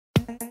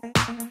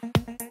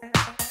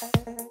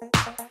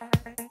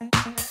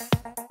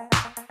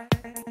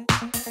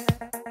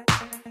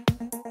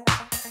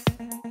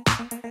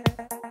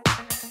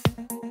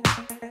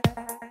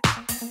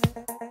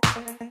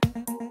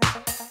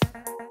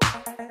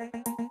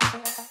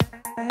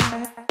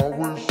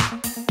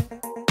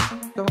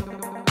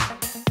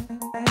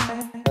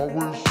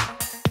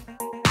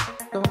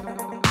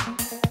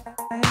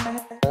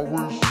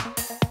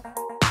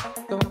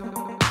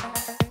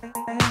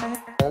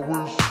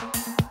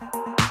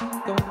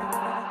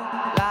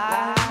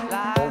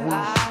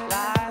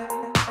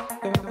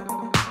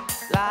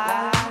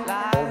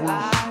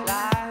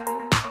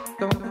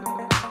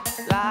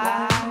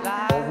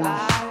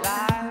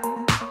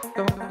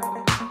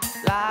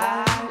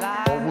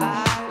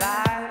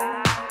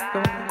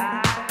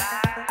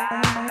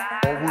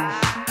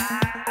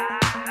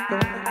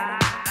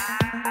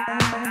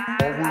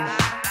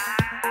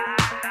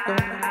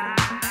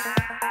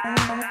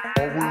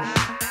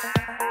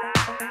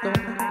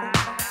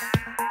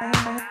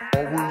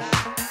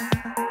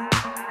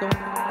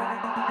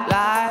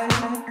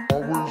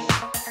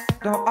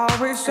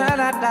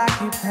I'd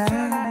like you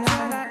pain.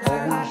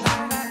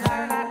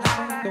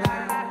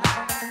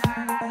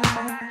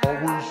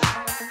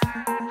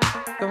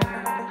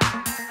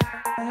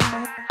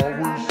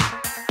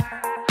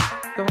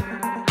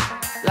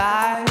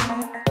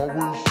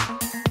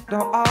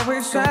 Don't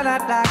always shine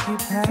out like you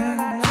pain.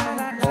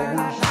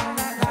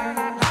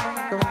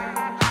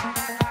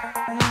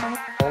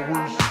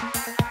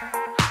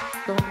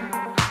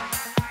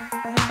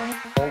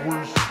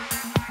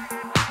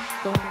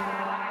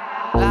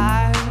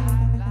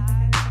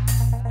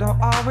 Don't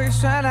always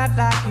shine out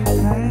like you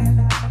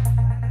pain.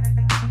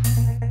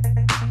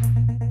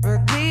 But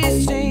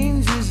these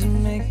changes are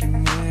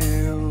making me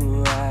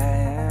who I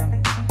am.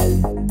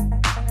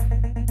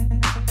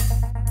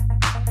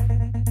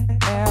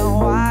 And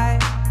why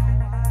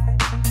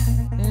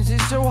is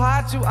it so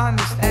hard to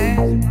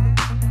understand?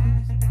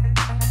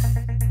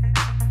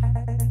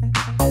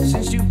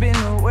 Since you've been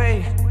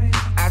away,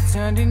 I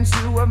turned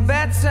into a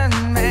better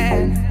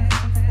man.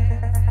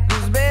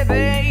 Cause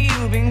baby,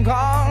 you've been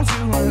gone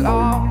too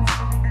long.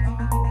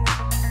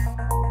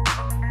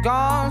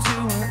 Gone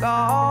too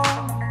long.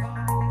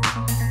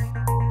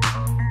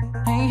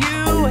 And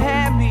you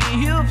had me,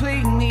 you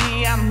played me,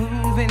 I'm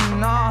moving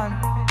on.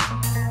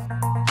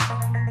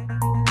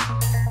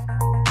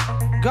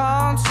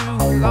 Gone too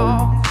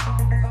long.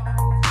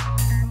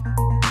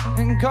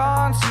 And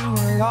gone too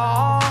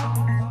long.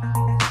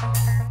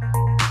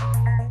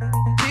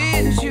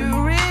 Did you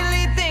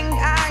really think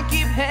I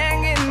keep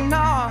hanging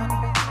on?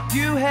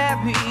 You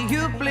had me,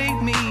 you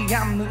played me,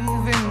 I'm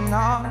moving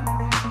on.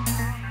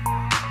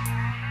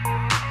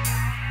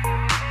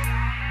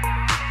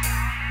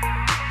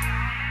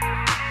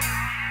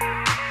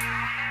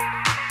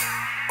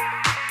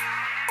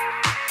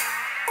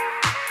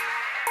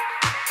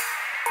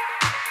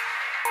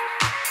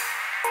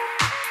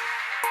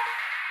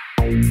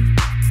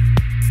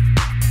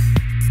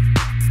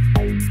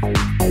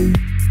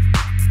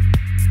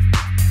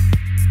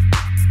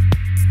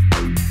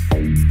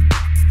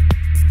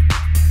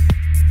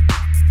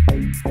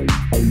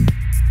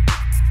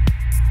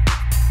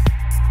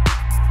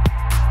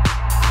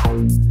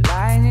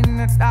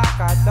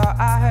 I thought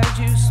I heard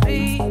you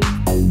speak.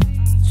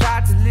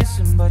 Tried to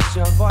listen, but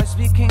your voice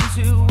became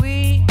too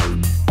weak.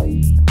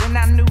 Then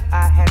I knew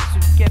I had to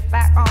get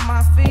back on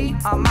my feet,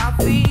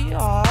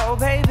 oh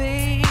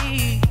baby.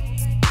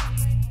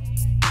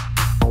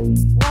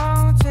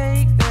 Won't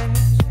take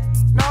this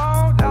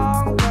no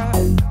longer.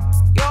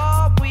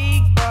 You're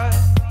weak, but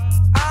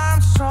I'm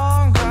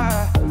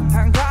stronger.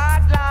 And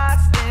got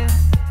lost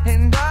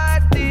in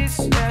the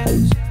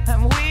distance,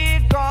 and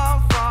we're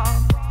gone from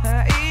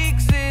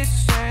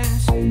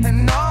existence.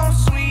 And no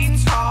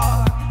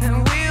sweetheart, and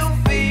we'll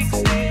fix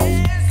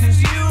this. Cause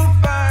you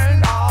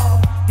burned all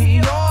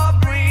your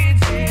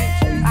bridges.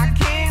 I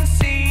can't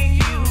see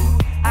you,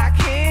 I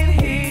can't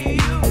hear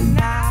you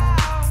now.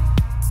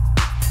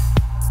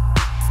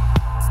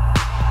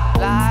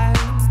 Life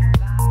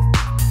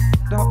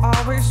don't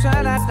always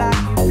shine out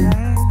like you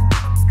can.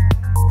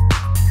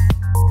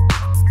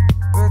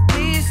 But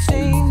these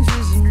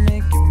changes are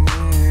making me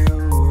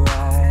who I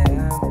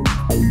am.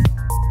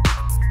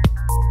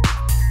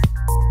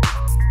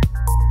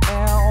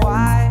 And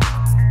why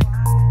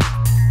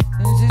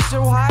is it so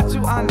hard to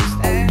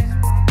understand?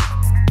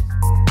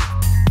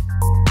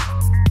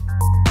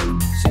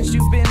 Since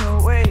you've been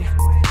away,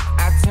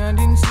 I turned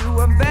into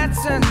a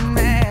better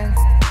man.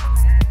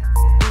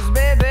 Cause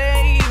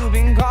baby, you've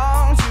been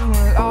gone too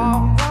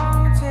long.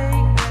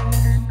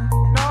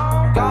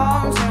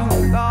 Gone too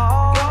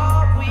long.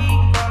 You're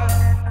weak, but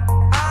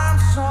I'm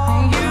strong.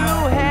 And you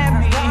had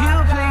me, you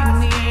played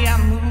me,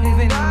 I'm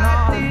moving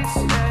on.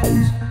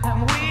 And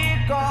we're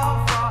gone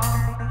from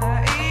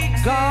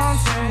gone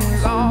too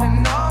long. And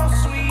no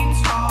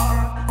sweetheart,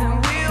 and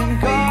we'll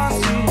gone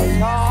too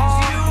long. Cause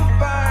you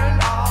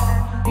burned all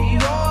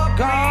your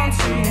gone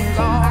too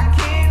long. I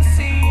can't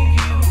see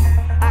you,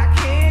 I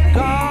can't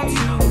gone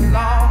too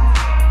long.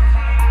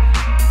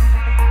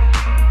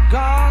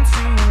 Gone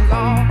too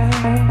long.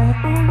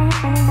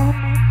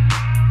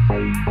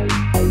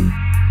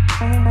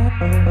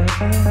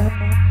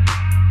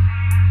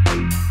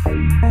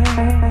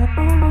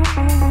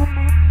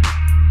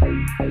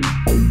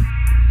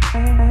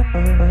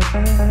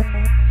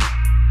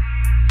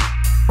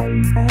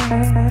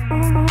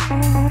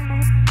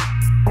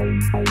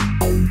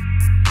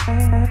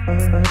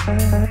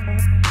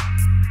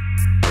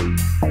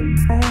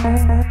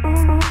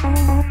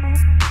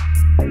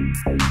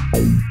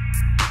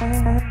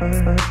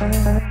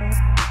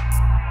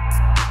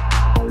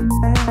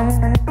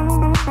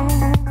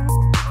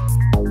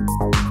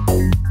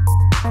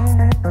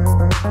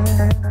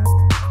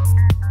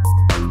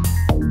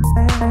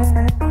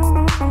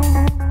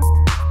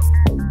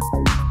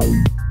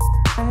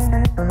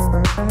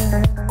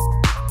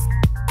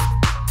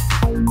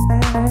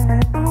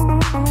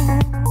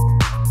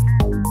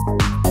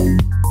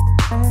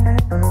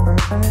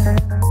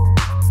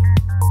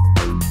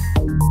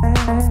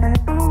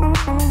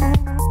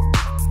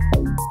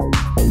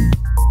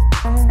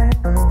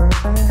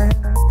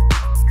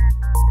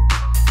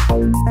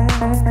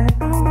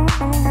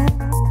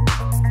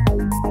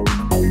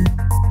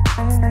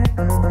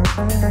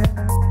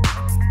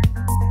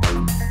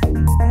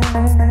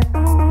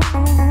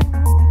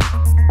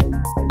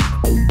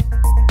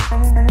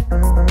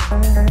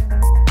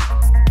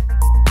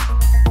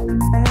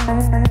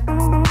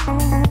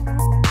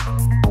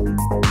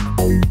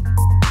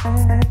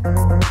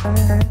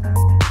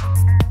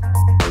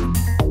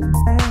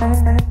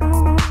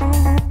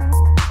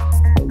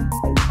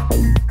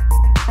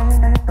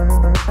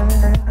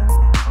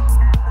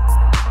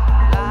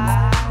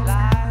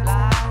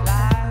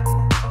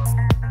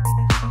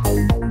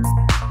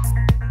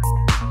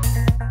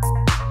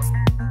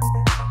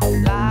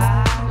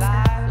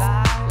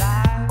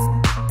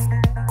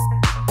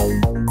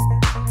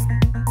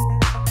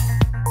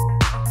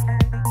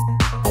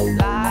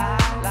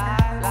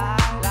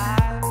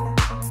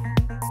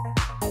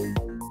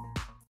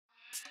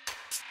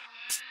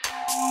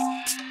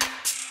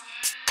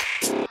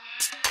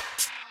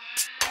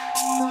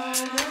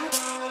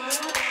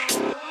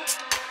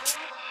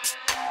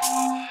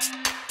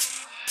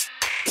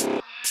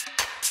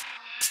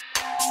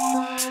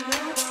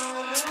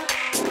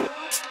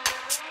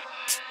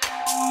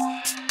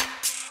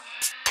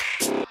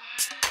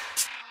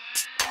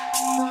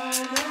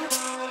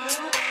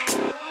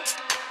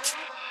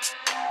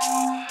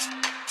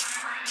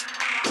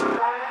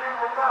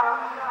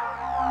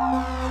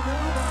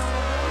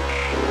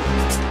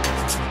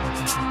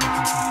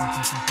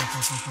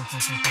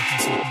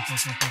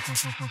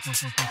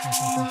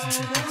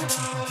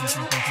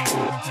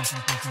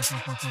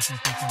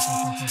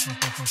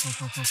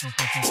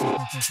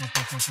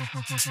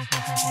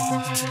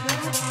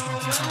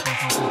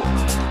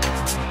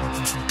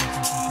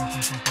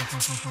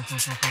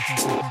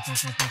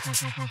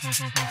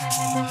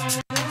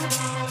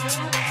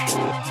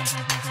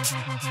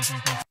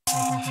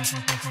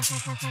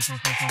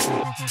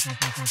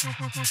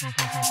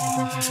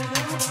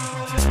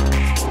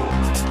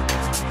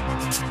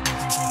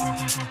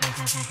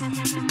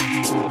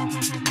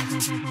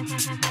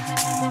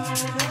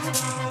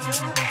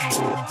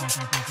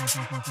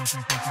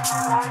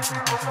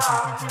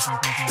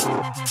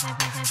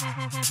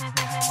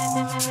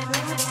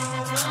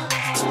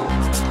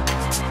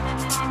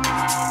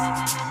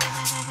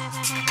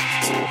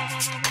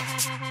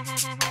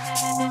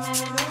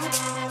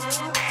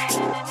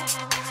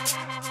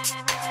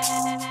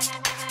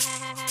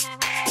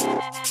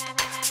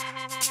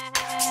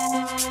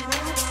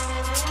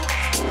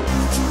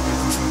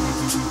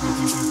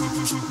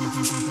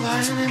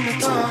 Lying in the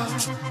dark,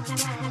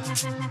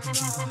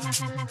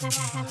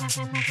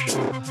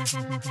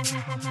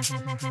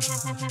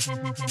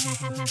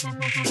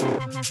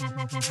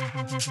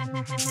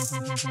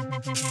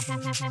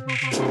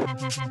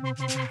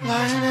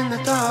 lying in the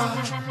dark.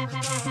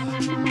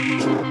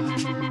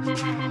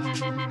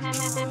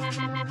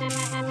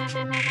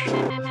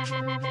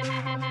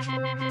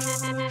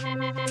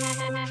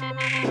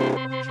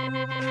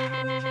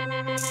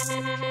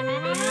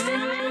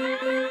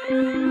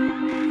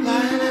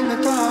 Lying in the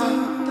dark,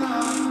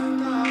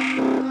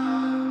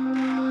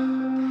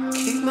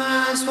 keep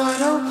my eyes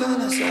wide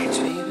open as I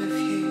dream of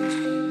you.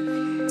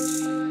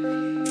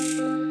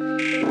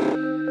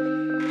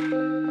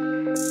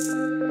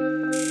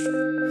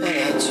 And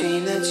I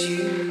dream that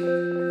you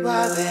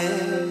are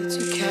there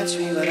to catch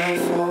me when I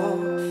fall.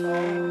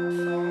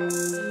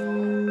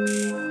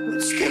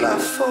 But still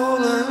I've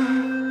fallen.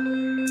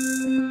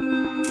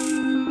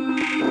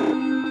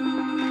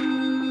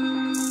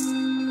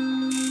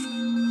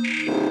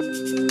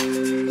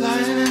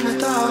 Lying in the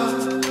dark,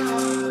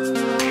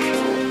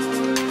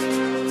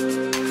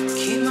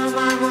 keep my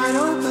mind wide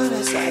open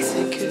as I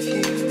think of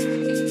you.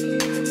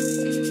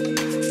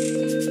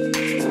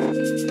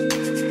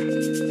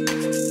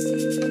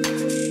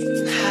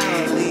 And how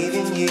I'm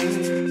leaving you,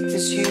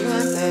 'cause you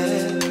weren't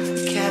there to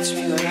catch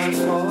me when I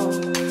fall.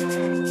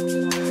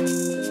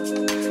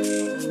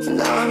 And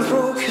now I'm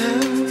broken.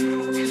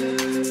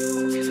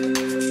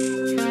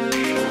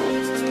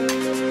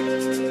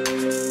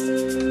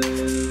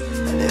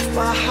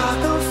 My heart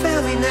don't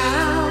fail me now.